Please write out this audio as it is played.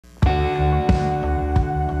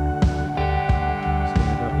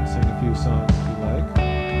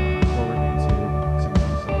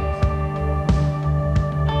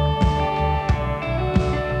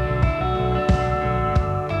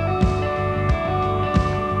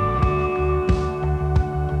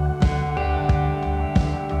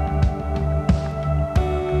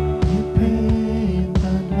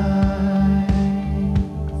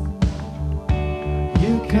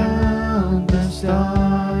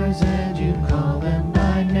stars and you call them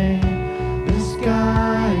by name. The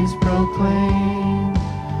skies proclaim,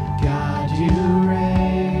 God, you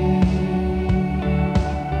reign.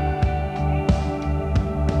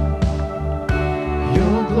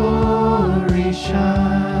 Your glory shines.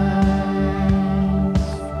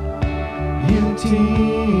 You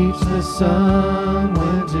teach the sun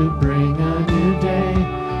when to bring a new day.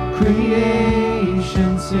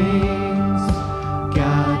 Creation sings,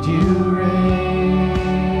 God, you reign.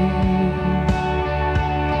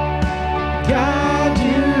 God,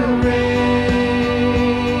 you reign.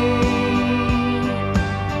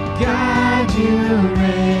 God, you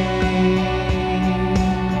reign.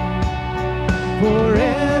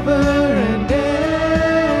 Forever and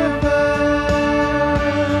ever.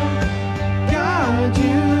 God,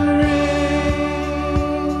 you reign.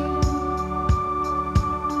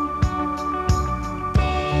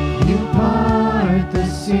 You part the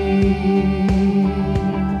seas.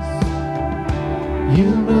 You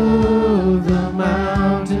move the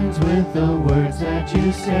mountains with the words that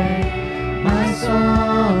you say. My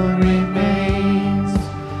song remains,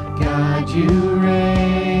 God, you reign.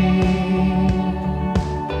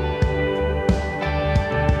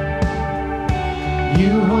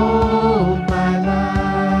 You hold my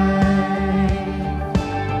life.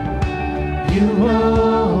 You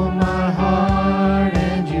hold my heart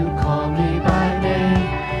and you call me by name.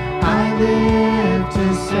 I live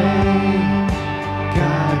to say,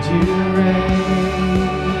 God, you reign.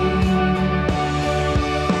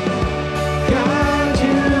 God,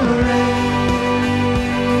 you reign.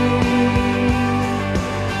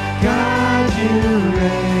 God, you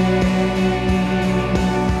reign.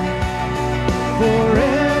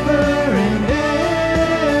 Forever and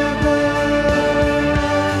ever.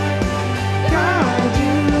 God,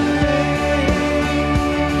 you reign.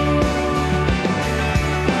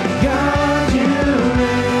 God, you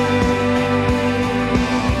reign.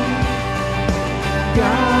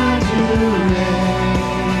 God, you reign.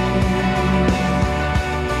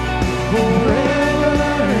 Forever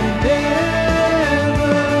and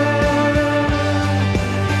ever.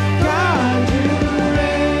 God, you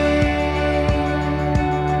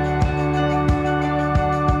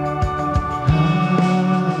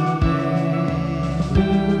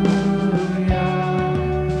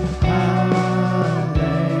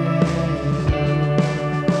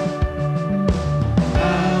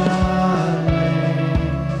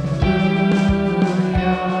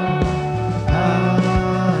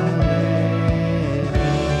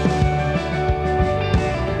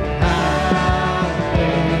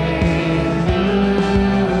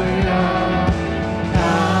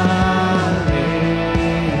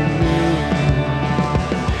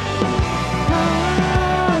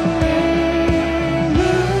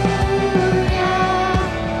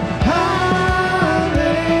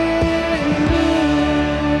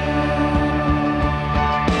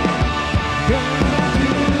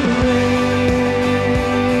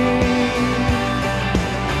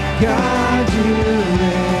God, you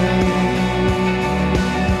reign.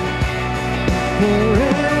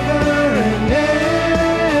 Forever and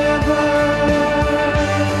ever.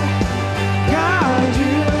 God,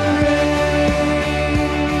 you reign.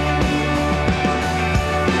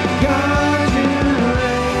 God, you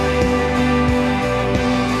reign.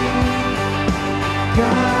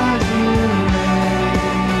 God, you reign.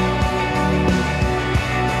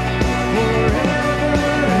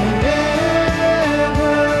 Forever and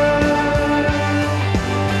ever.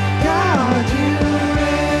 God, you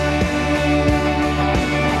reign.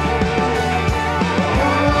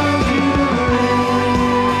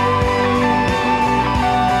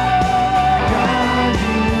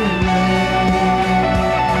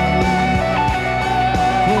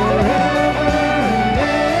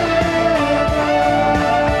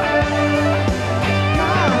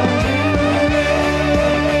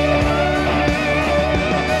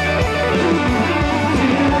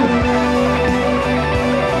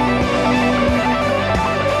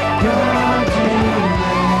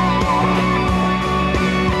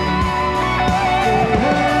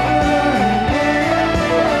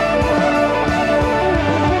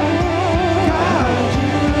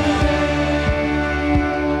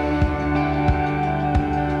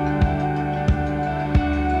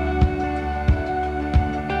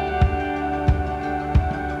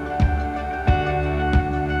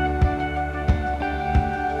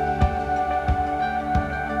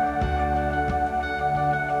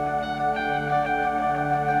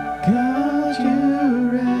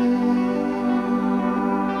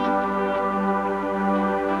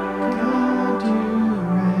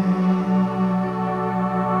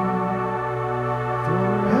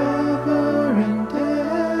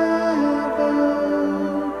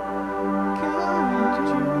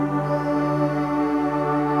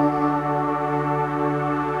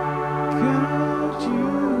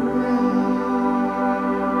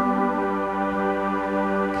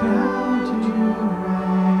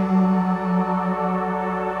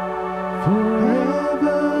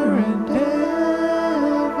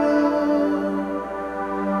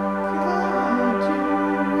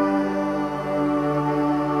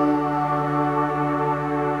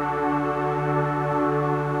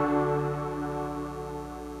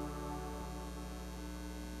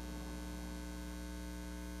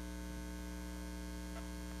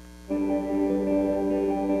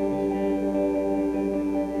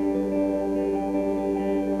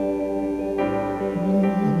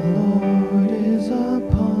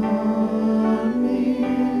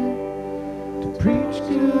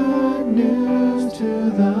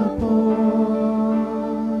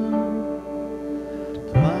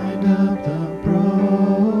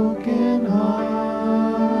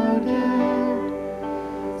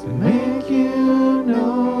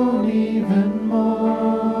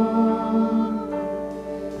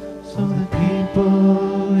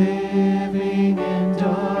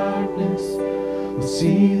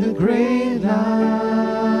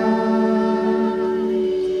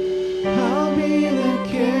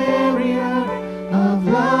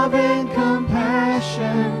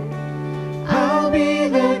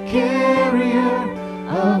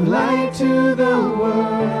 light to the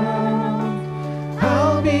world.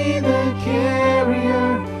 I'll be the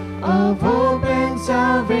carrier of hope and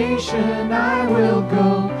salvation. I will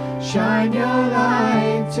go shine your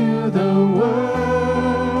light to the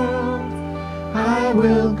world. I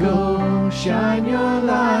will go shine your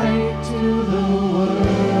light to the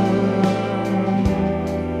world.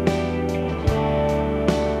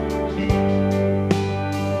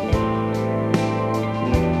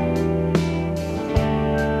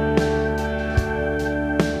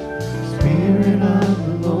 Spirit of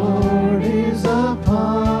the Lord is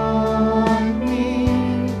upon me,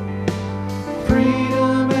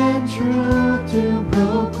 freedom and truth to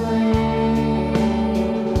proclaim.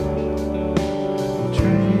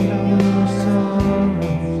 Trade our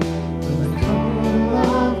sorrows for the coat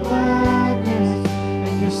of gladness,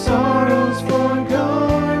 and your sorrows for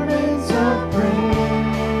garments of praise.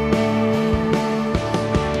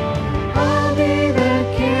 I'll be the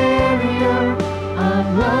carrier of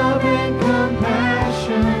love and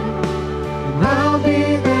compassion, and I'll be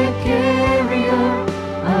the carrier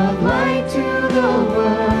of light to the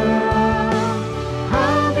world.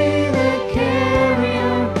 I'll be the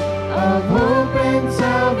carrier of hope and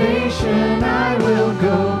salvation. I will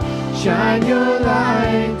go shine your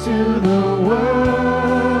light to the world.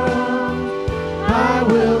 I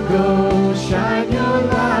will go shine your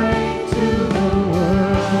light to the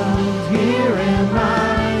world. Here am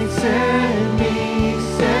I, send me,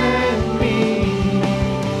 send me.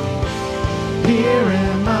 Here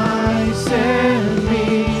am I, send me,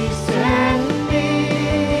 send me.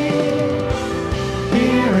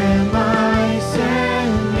 Here am I,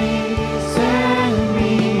 send me, send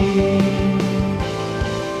me.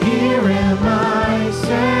 Here am I,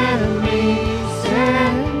 send me,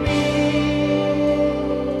 send me.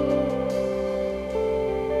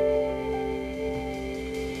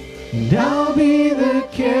 And I'll be the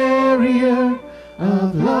carrier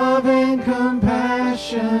of love and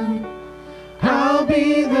compassion. I'll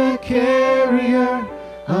be the carrier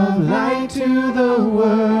of light to the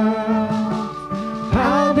world.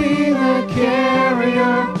 I'll be the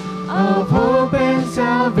carrier of hope and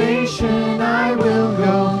salvation. I will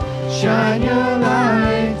go shine your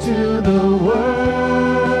light to the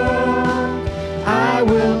world. I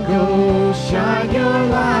will go shine your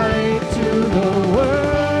light to the world.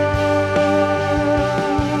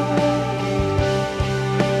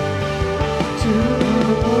 To the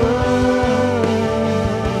world.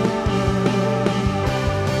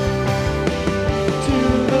 To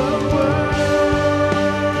the world.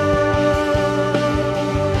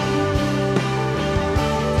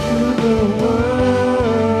 To the world.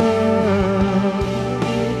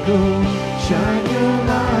 Go shine your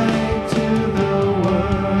light to the world.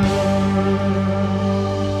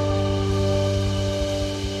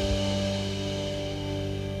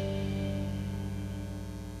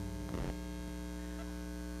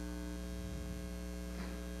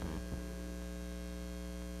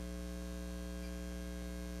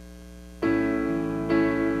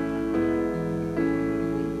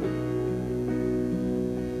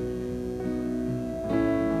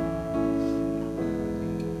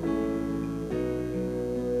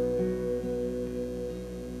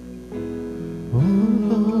 Oh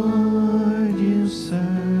Lord, you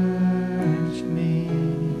search me.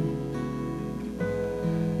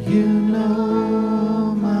 You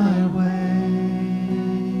know my way.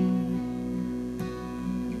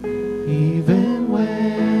 Even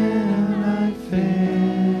when I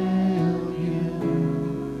fail you,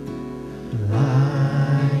 I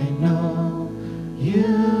know you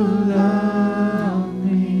love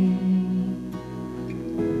me.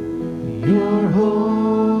 Your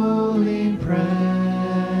holy presence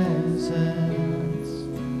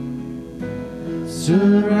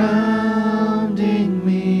surrounding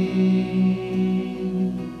me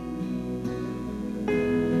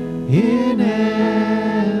in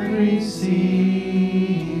every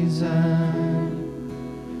season.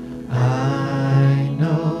 I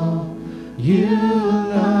know you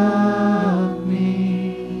love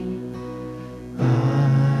me. I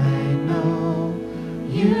know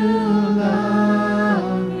you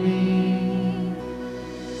love me.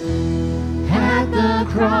 At the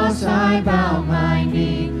cross I bow my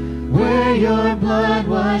knee, where your blood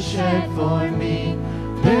was shed for me.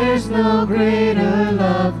 There's no greater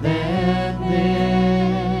love than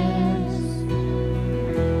this.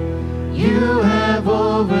 You have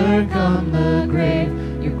overcome the grave.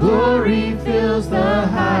 Your glory fills the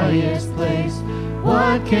highest place.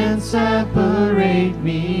 What can separate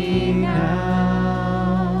me now?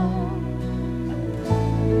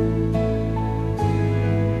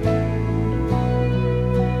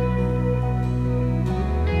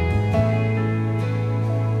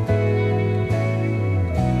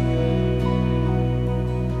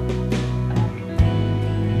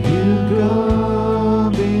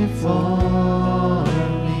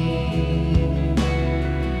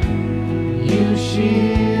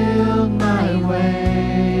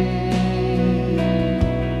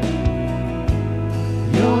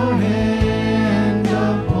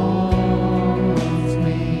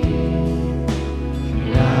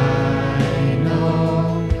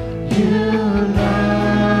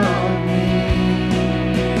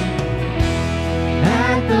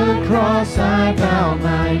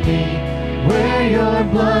 beside me, where your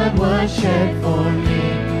blood was shed for me.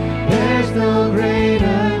 There's no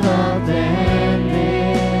greater love than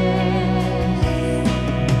this.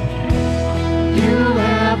 You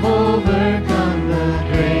have overcome the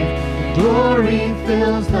grave. Glory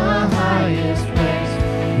fills the highest place.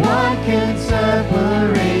 What can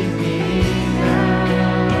separate me now?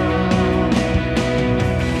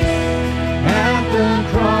 At the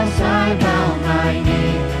cross I bow my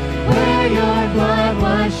knee, where your blood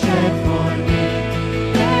was shed for me.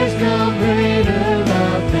 There's no greater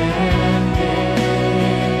love than this.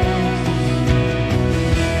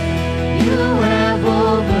 You have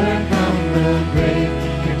overcome the grave.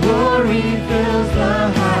 Your glory fills the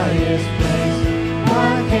highest place.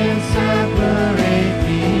 What can separate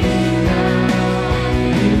me now?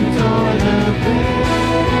 You tore the veil.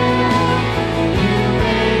 You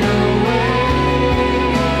made a way.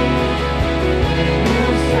 You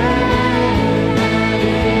said that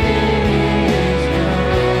it is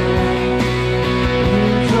done. You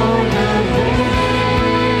tore the veil.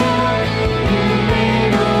 You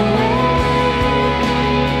made a way.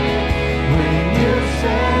 When you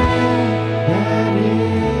said that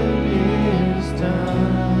it is done.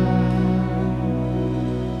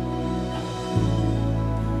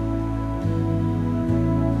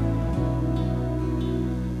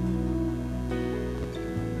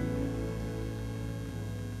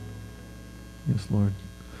 Yes, Lord.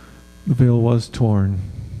 The veil was torn.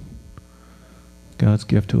 God's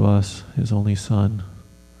gift to us, his only Son,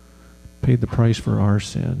 paid the price for our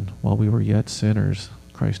sin. While we were yet sinners,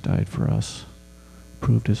 Christ died for us,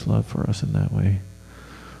 proved his love for us in that way.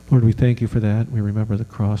 Lord, we thank you for that. We remember the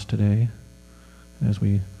cross today as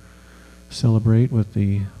we celebrate with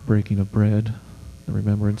the breaking of bread, the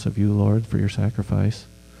remembrance of you, Lord, for your sacrifice.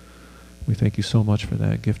 We thank you so much for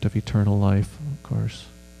that gift of eternal life, of course,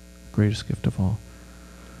 the greatest gift of all.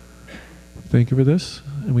 Thank you for this,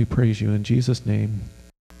 and we praise you in Jesus' name.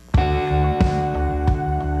 Stand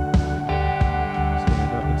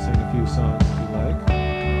up and sing a few songs if you like,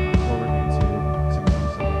 or remain seated, sing a few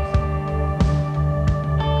songs.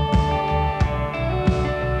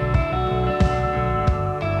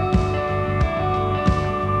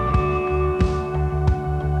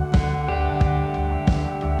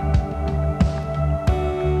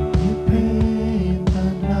 You paint the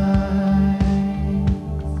night.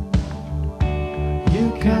 You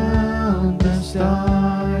count the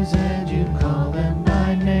stars and you call them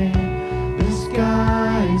by name. The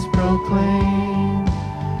skies proclaim,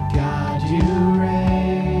 God, you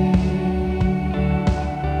reign.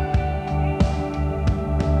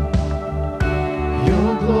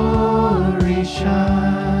 Your glory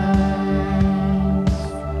shines.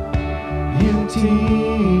 You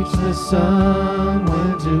teach the sun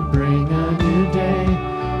when to bring a new day.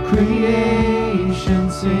 Creation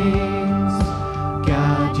sings,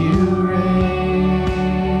 God, you reign.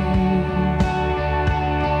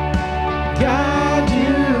 God,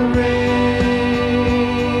 you reign.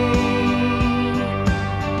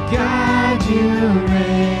 God, you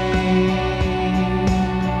reign.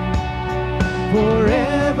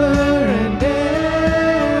 Forever and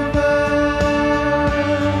ever.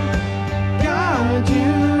 God,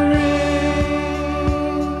 you reign.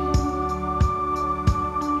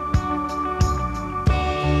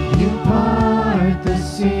 You part the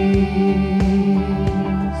seas.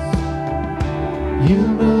 You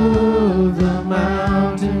move the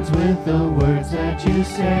mountains with the words that you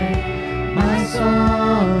say. My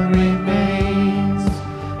song remains,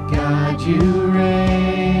 God, you reign.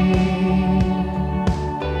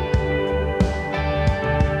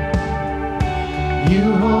 You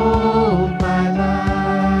hold my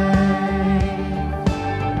life.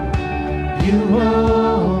 You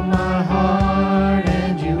hold my heart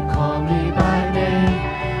and you call me by name.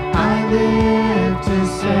 I live to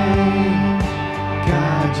say,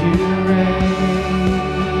 God, you reign.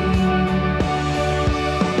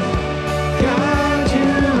 God,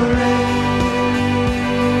 you reign.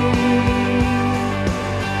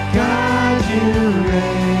 God, you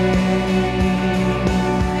reign.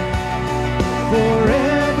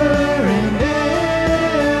 Forever and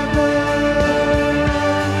ever.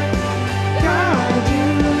 God, you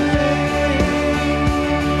reign.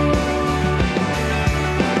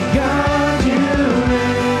 God, you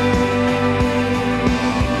reign.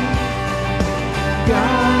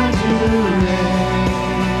 God, you reign.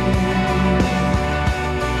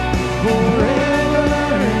 Forever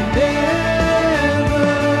and ever.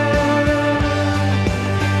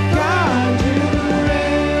 God, you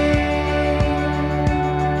reign.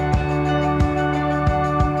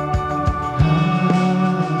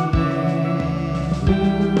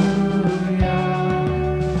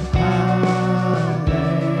 Hallelujah.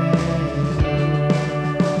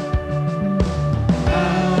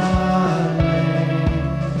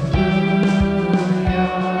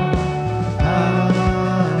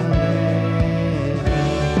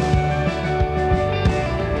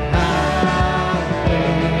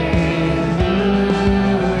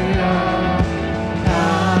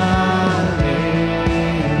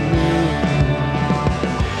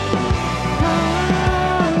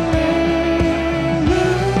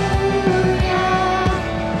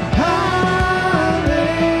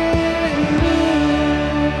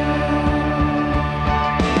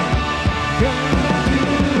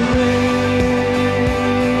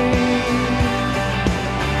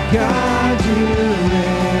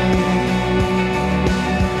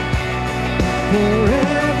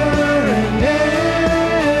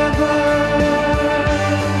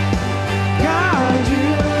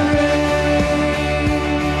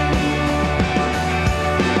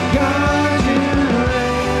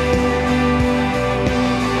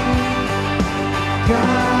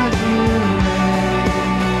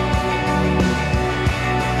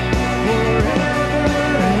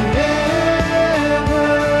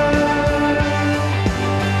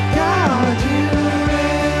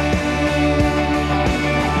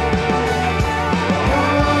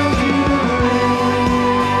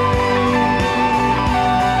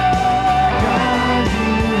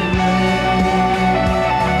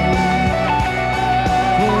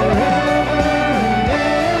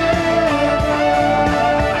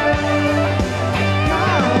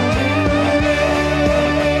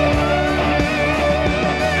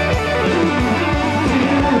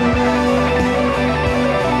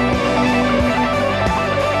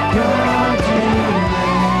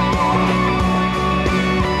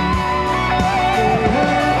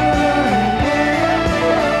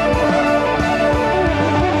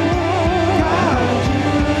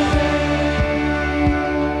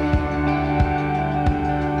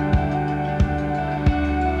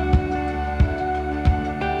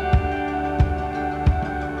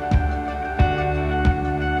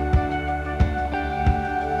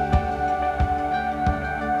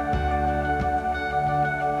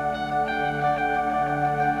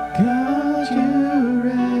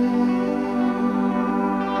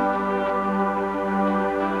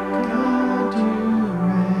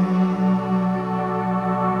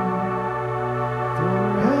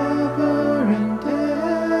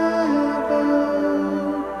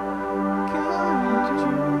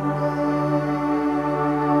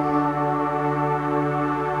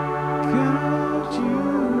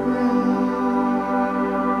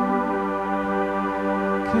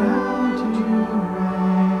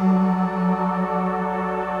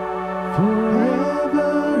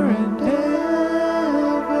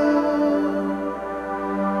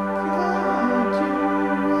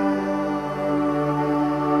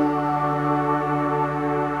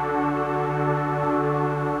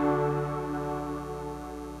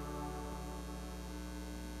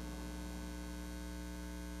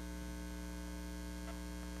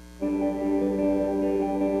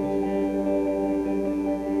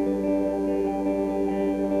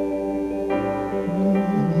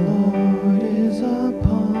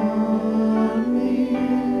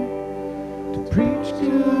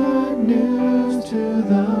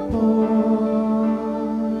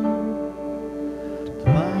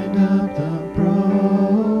 up the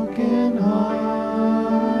broken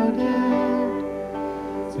hearted,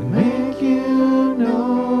 to make you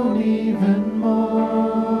known even more,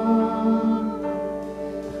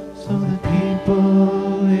 so that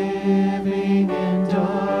people living in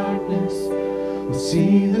darkness will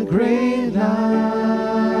see the great light.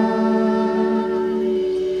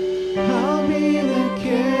 I'll be the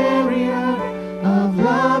carrier of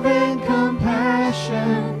love and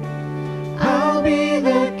compassion. I'll be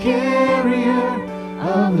the carrier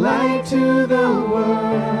of light to the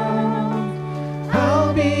world.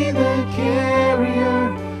 I'll be the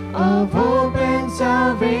carrier of hope and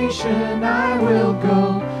salvation. I will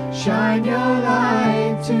go shine your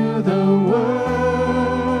light to the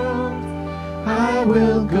world. I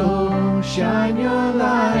will go shine your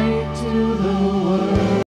light